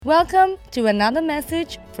Welcome to another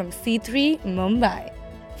message from C3 Mumbai.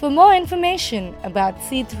 For more information about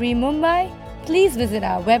C3 Mumbai, please visit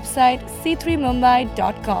our website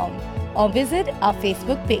c3mumbai.com or visit our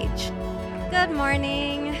Facebook page. Good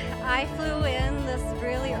morning. I flew in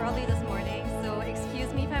really early this morning, so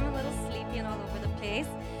excuse me if I'm a little sleepy and all over the place.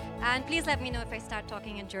 And please let me know if I start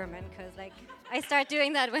talking in German, because I start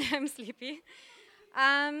doing that when I'm sleepy.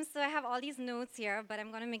 So I have all these notes here, but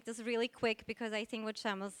I'm going to make this really quick because I think what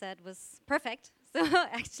Shamal said was perfect. So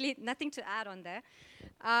actually, nothing to add on there.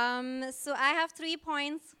 So I have 3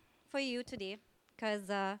 points for you today because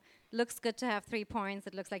looks good to have 3 points.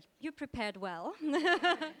 It looks like you prepared well.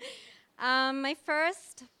 My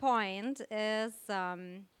first point is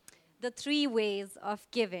the 3 ways of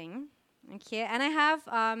giving. Okay, and I have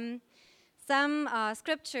some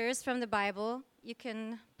scriptures from the Bible. You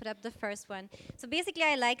can put up the first one. So basically,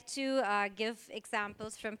 I like to give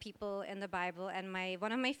examples from people in the Bible, and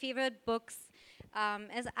one of my favorite books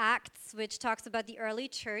is Acts, which talks about the early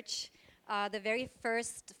church, the very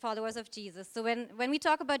first followers of Jesus. So when we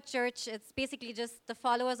talk about church, it's basically just the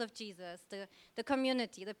followers of Jesus, the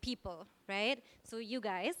community, the people, right? So you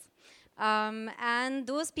guys. And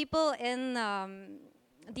those people in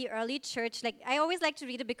the early church, I always like to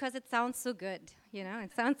read it because it sounds so good,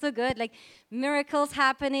 it sounds so good, miracles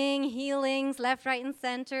happening, healings, left, right, and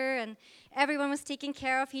center, and everyone was taking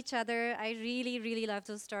care of each other. I really, really love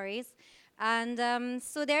those stories. And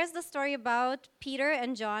so there's the story about Peter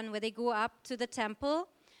and John where they go up to the temple.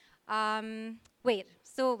 Okay,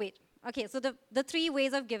 so the 3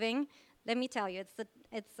 ways of giving, let me tell you,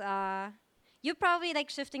 you're probably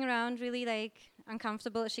shifting around, really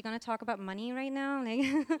uncomfortable. Is she going to talk about money right now?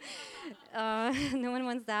 No one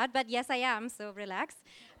wants that, but yes, I am, so relax.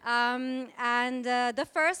 And the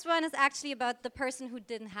first one is actually about the person who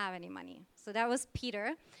didn't have any money. So that was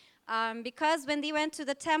Peter, because when they went to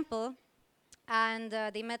the temple and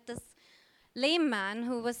they met this lame man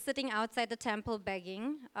who was sitting outside the temple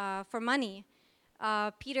begging for money,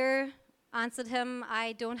 Peter answered him,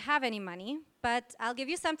 "I don't have any money, but I'll give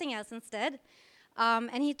you something else instead."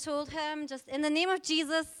 And he told him, just in the name of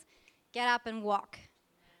Jesus, get up and walk.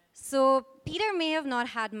 So Peter may have not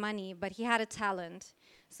had money, but he had a talent.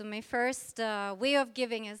 So my first way of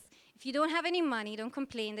giving is, if you don't have any money, don't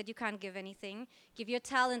complain that you can't give anything. Give your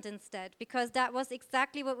talent instead, because that was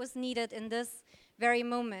exactly what was needed in this very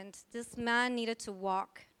moment. This man needed to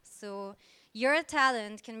walk. So your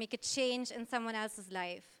talent can make a change in someone else's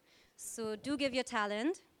life. So do give your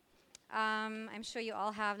talent. I'm sure you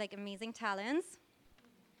all have amazing talents.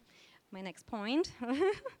 My next point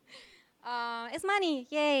is money.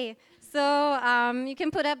 Yay! So you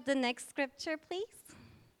can put up the next scripture, please.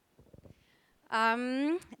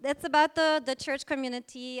 That's about the church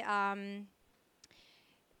community, and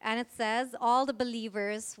it says all the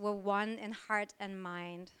believers were one in heart and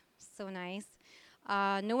mind. So nice.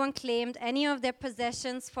 No one claimed any of their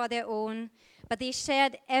possessions for their own, but they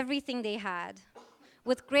shared everything they had.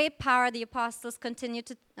 With great power, the apostles continued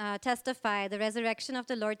to testify the resurrection of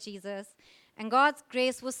the Lord Jesus. And God's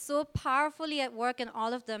grace was so powerfully at work in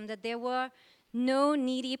all of them that there were no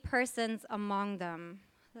needy persons among them.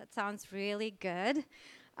 That sounds really good.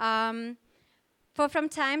 For from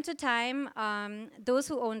time to time, those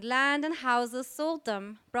who owned land and houses sold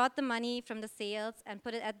them, brought the money from the sales, and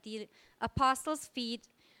put it at the apostles' feet,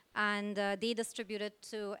 and they distributed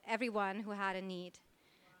to everyone who had a need.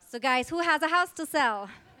 So guys, who has a house to sell?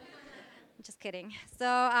 I'm just kidding. So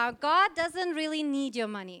God doesn't really need your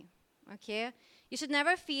money, okay? You should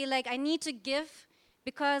never feel like I need to give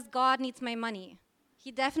because God needs my money.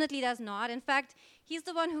 He definitely does not. In fact, He's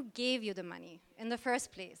the one who gave you the money in the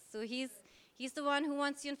first place. So He's the one who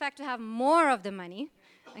wants you, in fact, to have more of the money,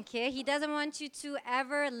 okay? He doesn't want you to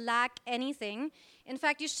ever lack anything. In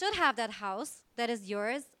fact, you should have that house that is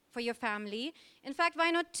yours for your family. In fact,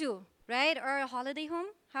 why not 2? Right? Or a holiday home?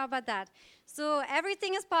 How about that? So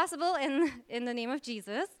everything is possible in the name of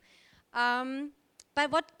Jesus.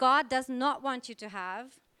 But what God does not want you to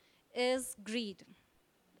have is greed,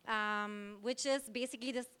 which is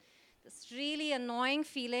basically this really annoying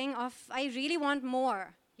feeling of, I really want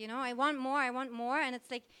more. I want more. And it's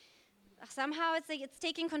somehow it's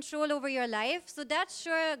taking control over your life. So that's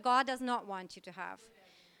sure God does not want you to have.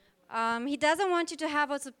 He doesn't want you to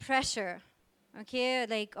have also pressure.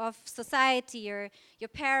 Okay, of society or your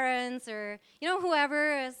parents or,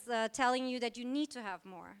 whoever is telling you that you need to have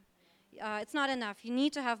more. It's not enough. You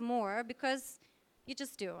need to have more because you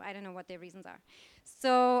just do. I don't know what their reasons are.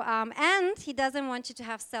 So, and He doesn't want you to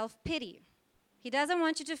have self-pity. He doesn't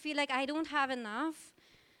want you to feel like, I don't have enough.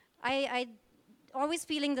 I always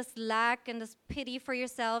feeling this lack and this pity for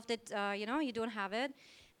yourself that, you don't have it.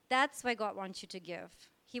 That's why God wants you to give.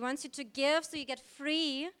 He wants you to give so you get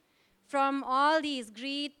free from all these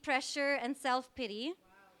greed, pressure, and self-pity.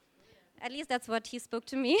 At least that's what he spoke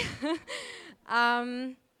to me.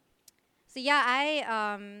 So yeah,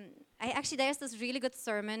 I actually, there's this really good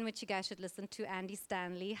sermon which you guys should listen to, Andy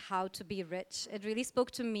Stanley, How to Be Rich. It really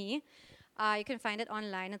spoke to me. You can find it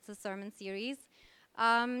online. It's a sermon series.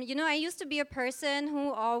 I used to be a person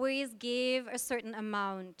who always gave a certain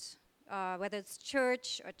amount, whether it's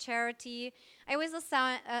church or charity. I always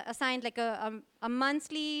assigned like a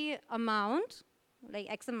monthly amount, like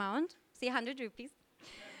X amount, say 100 rupees.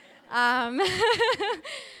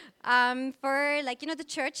 For the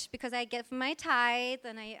church, because I get from my tithe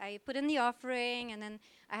and I put in the offering, and then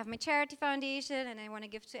I have my charity foundation and I want to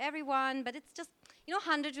give to everyone, but it's just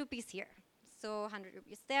 100 rupees here, so 100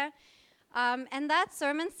 rupees there. And that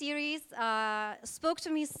sermon series spoke to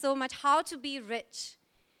me so much. How to be rich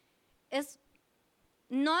is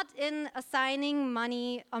not in assigning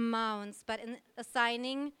money amounts, but in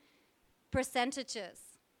assigning percentages.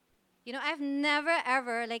 I've never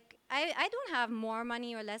ever, I don't have more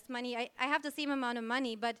money or less money. I have the same amount of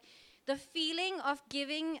money, but the feeling of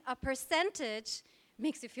giving a percentage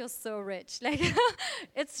makes you feel so rich.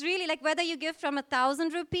 It's really like whether you give from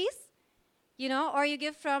 1,000 rupees, or you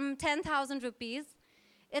give from 10,000 rupees,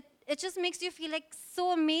 it just makes you feel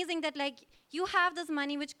so amazing that you have this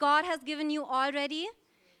money which God has given you already,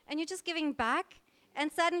 and you're just giving back.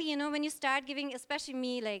 And suddenly, when you start giving, especially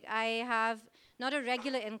me, I have not a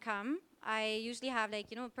regular income. I usually have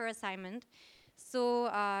per assignment. So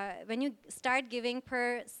when you start giving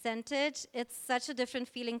percentage, it's such a different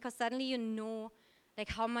feeling, because suddenly you know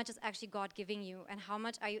how much is actually God giving you and how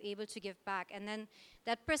much are you able to give back. And then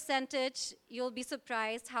that percentage, you'll be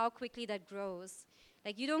surprised how quickly that grows.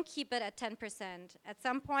 You don't keep it at 10%. At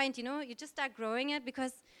some point, you just start growing it,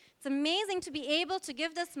 because it's amazing to be able to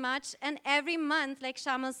give this much, and every month, like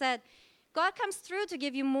Shamal said, God comes through to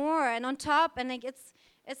give you more, and on top, and it's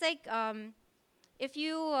if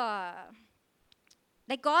you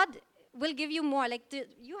God will give you more.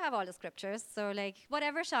 You have all the scriptures, so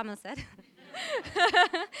whatever Shamal said,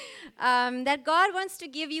 that God wants to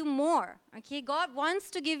give you more. Okay, God wants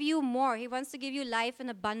to give you more. He wants to give you life in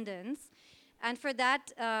abundance, and for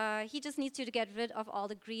that, He just needs you to get rid of all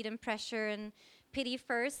the greed and pressure and pity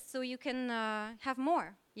first, so you can have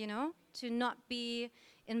more. To not be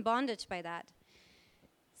in bondage by that.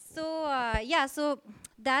 So so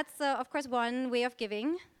that's of course one way of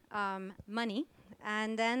giving, money.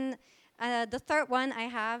 And then the third one I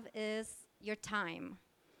have is your time,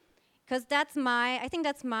 because I think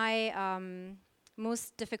that's my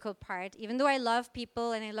most difficult part. Even though I love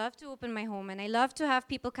people and I love to open my home and I love to have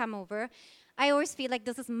people come over, I always feel like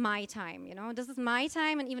this is my time. This is my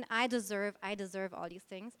time, and even I deserve all these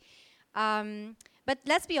things. But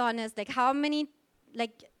let's be honest, how many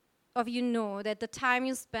of you know that the time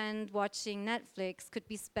you spend watching Netflix could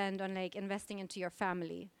be spent on investing into your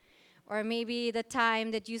family, or maybe the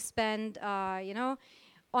time that you spend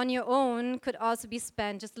on your own could also be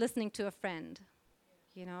spent just listening to a friend.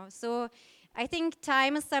 So I think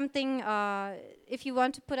time is something. If you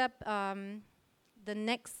want to put up the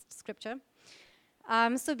next scripture,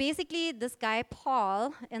 so basically this guy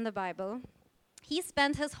Paul in the Bible, he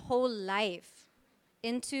spent his whole life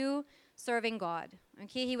into serving God.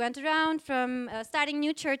 Okay, he went around from starting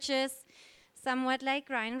new churches, somewhat like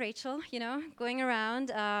Ryan and Rachel, going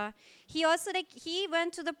around. He also he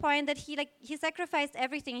went to the point that he sacrificed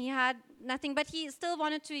everything. He had nothing, but he still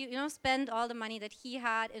wanted to spend all the money that he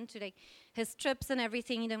had into his trips and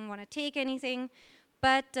everything. He didn't want to take anything,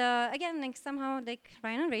 but again, somehow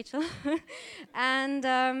Ryan and Rachel,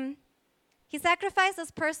 and he sacrificed his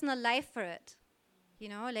personal life for it.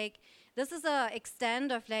 This is a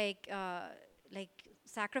extent of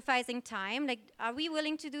sacrificing time. Are we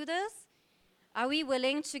willing to do this? Are we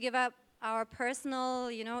willing to give up our personal,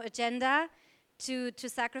 agenda to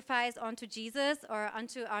sacrifice onto Jesus or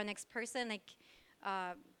onto our next person?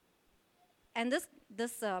 And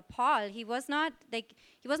this Paul, he was not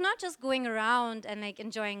just going around and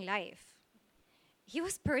enjoying life. He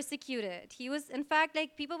was persecuted. He was, in fact,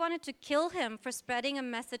 people wanted to kill him for spreading a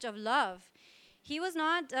message of love. He was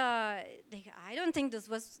not, I don't think this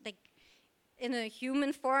was, in a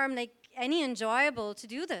human form, any enjoyable to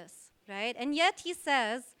do this, right? And yet he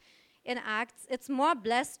says in Acts, it's more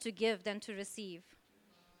blessed to give than to receive.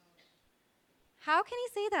 How can he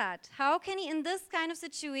say that? How can he, in this kind of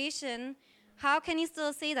situation, how can he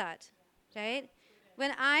still say that, right?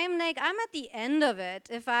 When I'm at the end of it,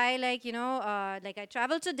 if I I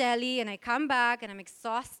travel to Delhi and I come back and I'm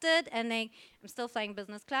exhausted and I'm still flying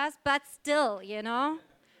business class, but still,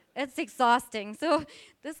 It's exhausting. So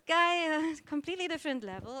this guy, completely different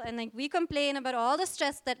level. And like we complain about all the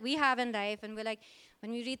stress that we have in life. And we're like,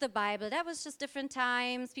 when we read the Bible, that was just different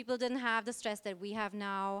times. People didn't have the stress that we have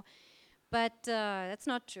now. But that's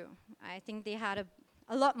not true. I think they had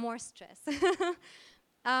a lot more stress.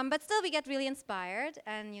 But still, we get really inspired.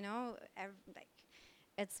 And, you know, like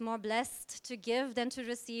it's more blessed to give than to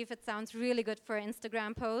receive. It sounds really good for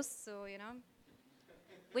Instagram posts. So, you know,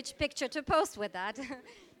 which picture to post with that?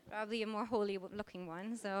 Probably a more holy looking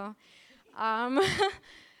one. So, and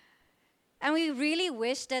we really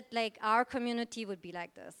wish that like our community would be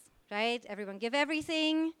like this, right? Everyone give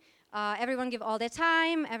everything, everyone give all their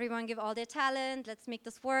time, everyone give all their talent. Let's make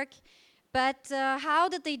this work. But how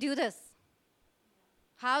did they do this?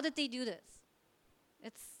 How did they do this?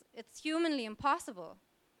 It's humanly impossible.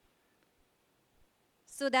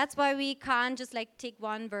 So that's why we can't just like take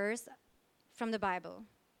one verse from the Bible,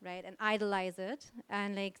 right, and idolize it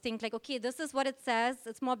and like think like, okay, this is what it says.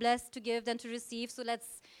 It's more blessed to give than to receive, so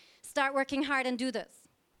let's start working hard and do this.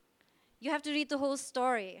 You have to read the whole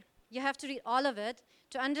story. You have to read all of it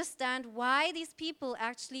to understand why these people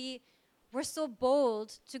actually were so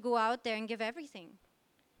bold to go out there and give everything.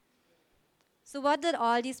 So what did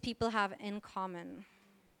all these people have in common?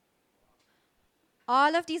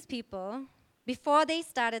 All of these people, before they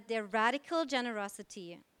started their radical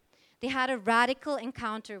generosity, they had a radical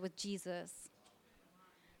encounter with Jesus,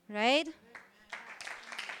 right?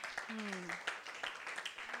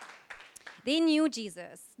 They knew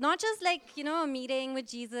Jesus. Not just like, you know, a meeting with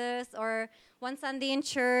Jesus or one Sunday in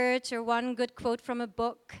church or one good quote from a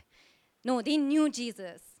book. No, they knew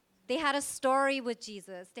Jesus. They had a story with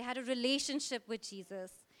Jesus. They had a relationship with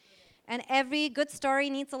Jesus. And every good story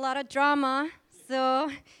needs a lot of drama. So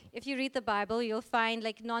if you read the Bible, you'll find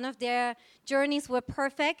like none of their journeys were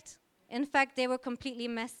perfect. In fact, they were completely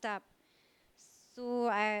messed up. So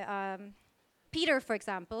Peter, for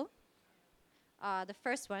example, the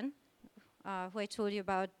first one, who I told you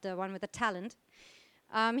about, the one with the talent,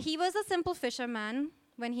 he was a simple fisherman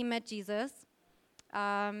when he met Jesus.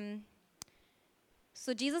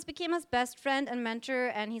 So Jesus became his best friend and mentor,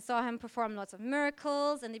 and he saw him perform lots of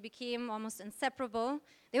miracles, and they became almost inseparable.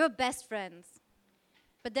 They were best friends.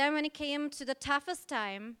 But then when it came to the toughest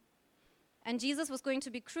time, and Jesus was going to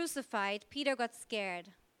be crucified, Peter got scared.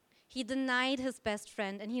 He denied his best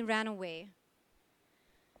friend and he ran away.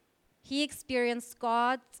 He experienced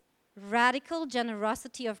God's radical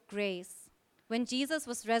generosity of grace when Jesus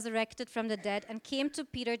was resurrected from the dead and came to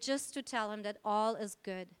Peter just to tell him that all is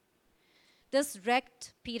good. This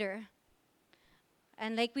wrecked Peter.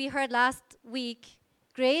 And like we heard last week,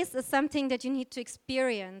 grace is something that you need to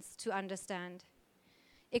experience to understand.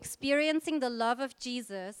 Experiencing the love of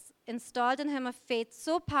Jesus installed in him a faith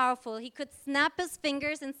so powerful he could snap his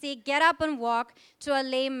fingers and say, "Get up and walk," to a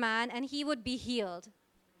lame man, and he would be healed.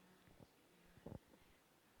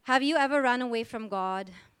 Have you ever run away from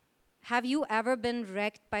God? Have you ever been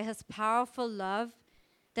wrecked by his powerful love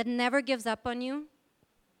that never gives up on you?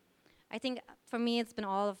 I think for me it's been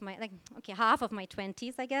all of my, half of my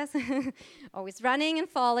 20s, I guess. Always running and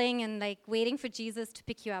falling and like waiting for Jesus to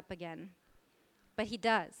pick you up again. But he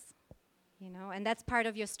does, you know, and that's part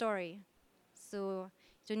of your story. So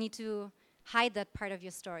you don't need to hide that part of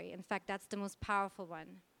your story. In fact, that's the most powerful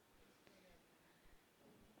one.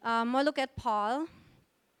 More look at Paul.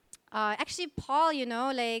 Actually, Paul, you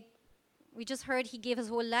know, like we just heard, he gave his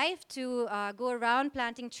whole life to go around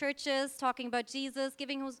planting churches, talking about Jesus,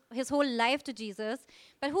 giving his whole life to Jesus.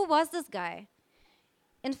 But who was this guy?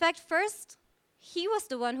 In fact, first, he was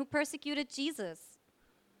the one who persecuted Jesus.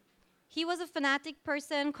 He was a fanatic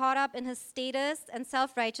person caught up in his status and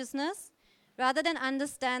self-righteousness, rather than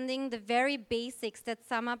understanding the very basics that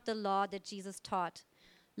sum up the law that Jesus taught.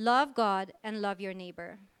 Love God and love your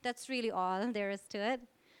neighbor. That's really all there is to it.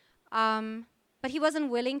 But he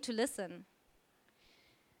wasn't willing to listen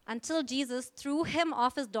until Jesus threw him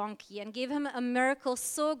off his donkey and gave him a miracle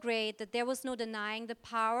so great that there was no denying the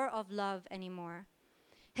power of love anymore.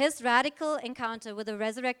 His radical encounter with the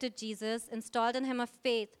resurrected Jesus installed in him a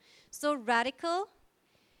faith so radical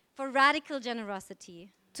for radical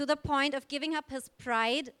generosity, to the point of giving up his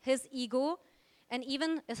pride, his ego, and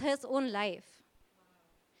even his own life.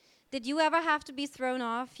 Did you ever have to be thrown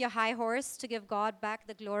off your high horse to give God back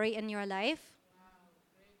the glory in your life?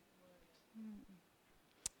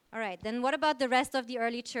 All right, then what about the rest of the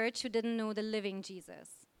early church who didn't know the living Jesus?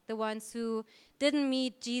 The ones who didn't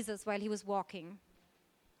meet Jesus while he was walking?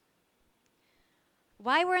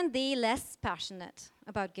 Why weren't they less passionate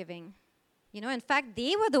about giving? You know, in fact,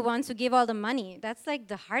 they were the ones who gave all the money. That's like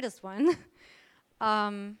the hardest one.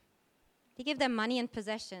 They gave them money and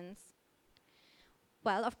possessions.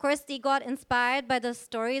 Well, of course, they got inspired by the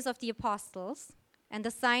stories of the apostles and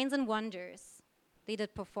the signs and wonders they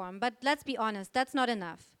did perform. But let's be honest, that's not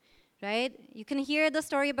enough, right? You can hear the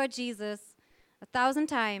story about Jesus 1,000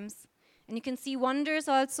 times, and you can see wonders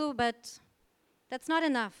also, but that's not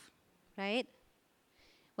enough, right?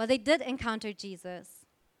 Well, they did encounter Jesus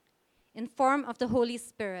in form of the Holy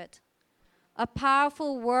Spirit, a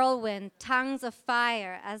powerful whirlwind, tongues of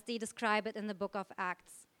fire, as they describe it in the book of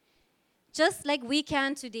Acts, just like we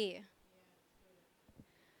can today.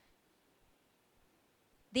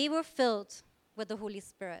 They were filled with the Holy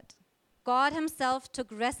Spirit. God himself took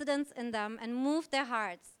residence in them and moved their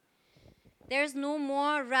hearts. There's no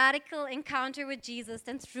more radical encounter with Jesus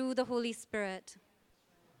than through the Holy Spirit.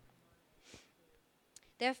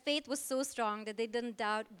 Their faith was so strong that they didn't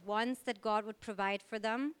doubt once that God would provide for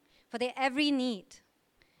them, for their every need.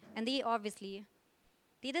 And they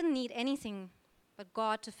didn't need anything but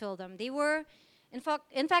God to fill them. They were, in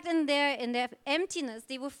fact, in their emptiness,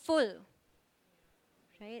 they were full.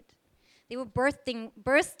 Right? They were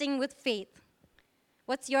bursting with faith.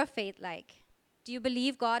 What's your faith like? Do you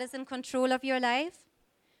believe God is in control of your life?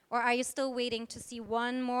 Or are you still waiting to see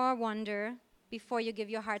one more wonder before you give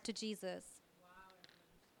your heart to Jesus?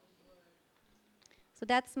 So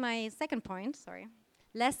that's my second point,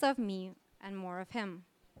 Less of me and more of him.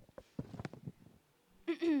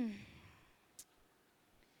 And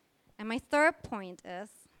my third point is,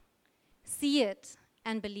 see it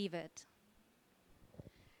and believe it.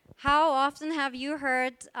 How often have you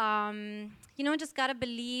heard, just gotta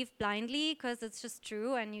believe blindly because it's just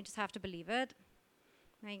true and you just have to believe it?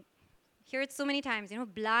 I hear it so many times,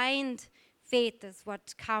 blind faith is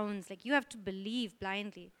what counts. Like, you have to believe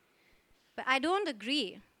blindly. But I don't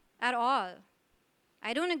agree at all.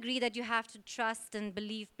 I don't agree that you have to trust and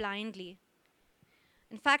believe blindly.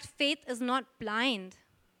 In fact, faith is not blind.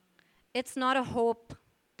 It's not a hope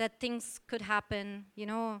that things could happen,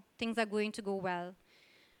 things are going to go well.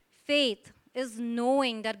 Faith is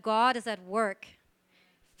knowing that God is at work.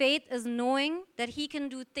 Faith is knowing that he can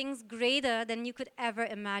do things greater than you could ever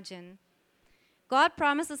imagine. God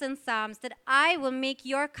promises in Psalms that I will make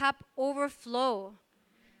your cup overflow.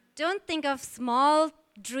 Don't think of small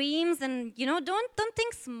dreams and, don't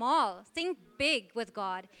think small. Think big with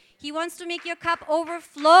God. He wants to make your cup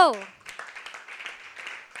overflow.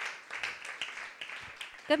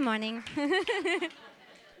 Good morning.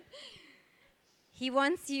 He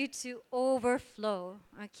wants you to overflow,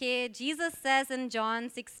 okay? Jesus says in John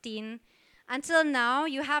 16, until now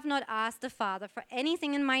you have not asked the Father for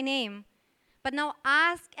anything in my name. But now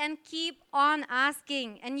ask and keep on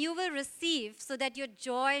asking, and you will receive so that your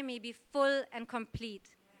joy may be full and complete.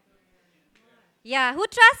 Yeah, who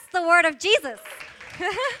trusts the word of Jesus?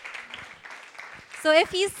 So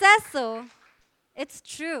if he says so, it's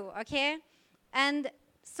true, okay? And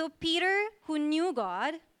so Peter, who knew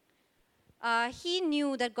God, he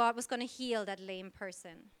knew that God was going to heal that lame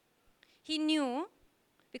person. He knew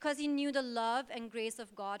because he knew the love and grace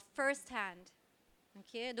of God firsthand.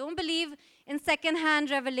 Okay, don't believe in second-hand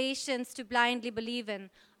revelations to blindly believe in.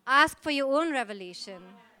 Ask for your own revelation,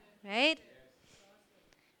 right?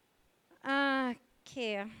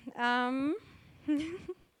 Okay.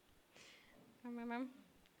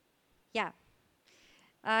 Yeah.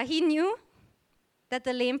 He knew that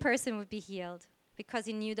the lame person would be healed because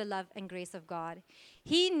he knew the love and grace of God.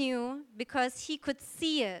 He knew because he could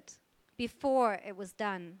see it before it was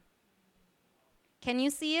done. Can you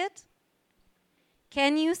see it?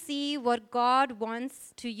 Can you see what God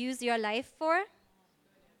wants to use your life for?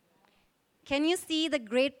 Can you see the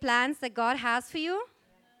great plans that God has for you?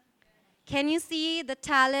 Can you see the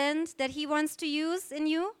talent that he wants to use in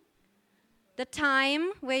you? The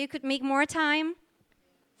time where you could make more time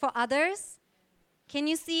for others? Can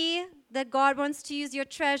you see that God wants to use your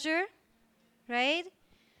treasure? Right?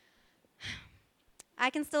 I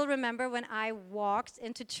can still remember when I walked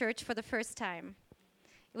into church for the first time.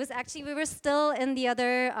 It was actually, we were still in the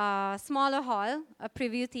other smaller hall, a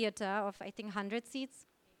preview theater of, I think, 100 seats,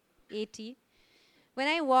 80. When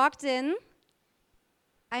I walked in,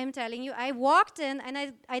 I am telling you, I walked in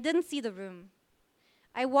and I didn't see the room.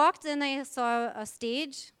 I walked in, I saw a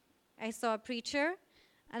stage, I saw a preacher,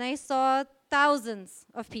 and I saw thousands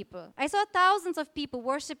of people. I saw thousands of people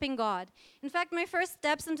worshiping God. In fact, my first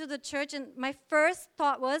steps into the church, and my first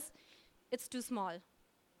thought was, it's too small.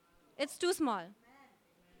 It's too small.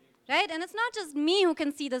 Right? And it's not just me who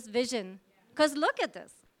can see this vision. Because look at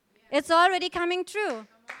this. It's already coming true.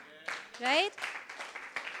 Right?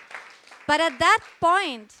 But at that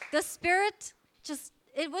point, the Spirit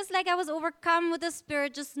it was like I was overcome with the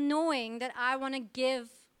Spirit just knowing that I want to give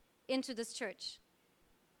into this church.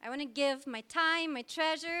 I want to give my time, my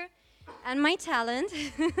treasure, and my talent.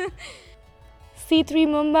 C3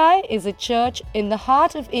 Mumbai is a church in the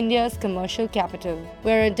heart of India's commercial capital,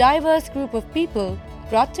 where a diverse group of people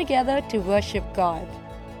brought together to worship God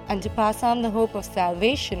and to pass on the hope of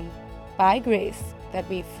salvation by grace that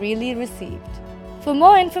we freely received. For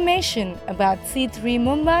more information about C3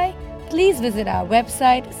 Mumbai, please visit our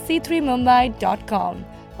website c3mumbai.com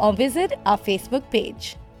or visit our Facebook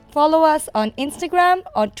page. Follow us on Instagram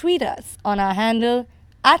or tweet us on our handle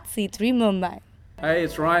 @C3 Mumbai. Hey,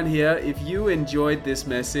 it's Ryan here. If you enjoyed this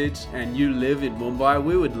message and you live in Mumbai,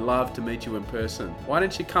 we would love to meet you in person. Why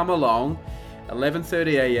don't you come along,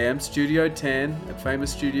 11:30 a.m., Studio 10 at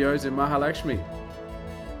Famous Studios in Mahalakshmi.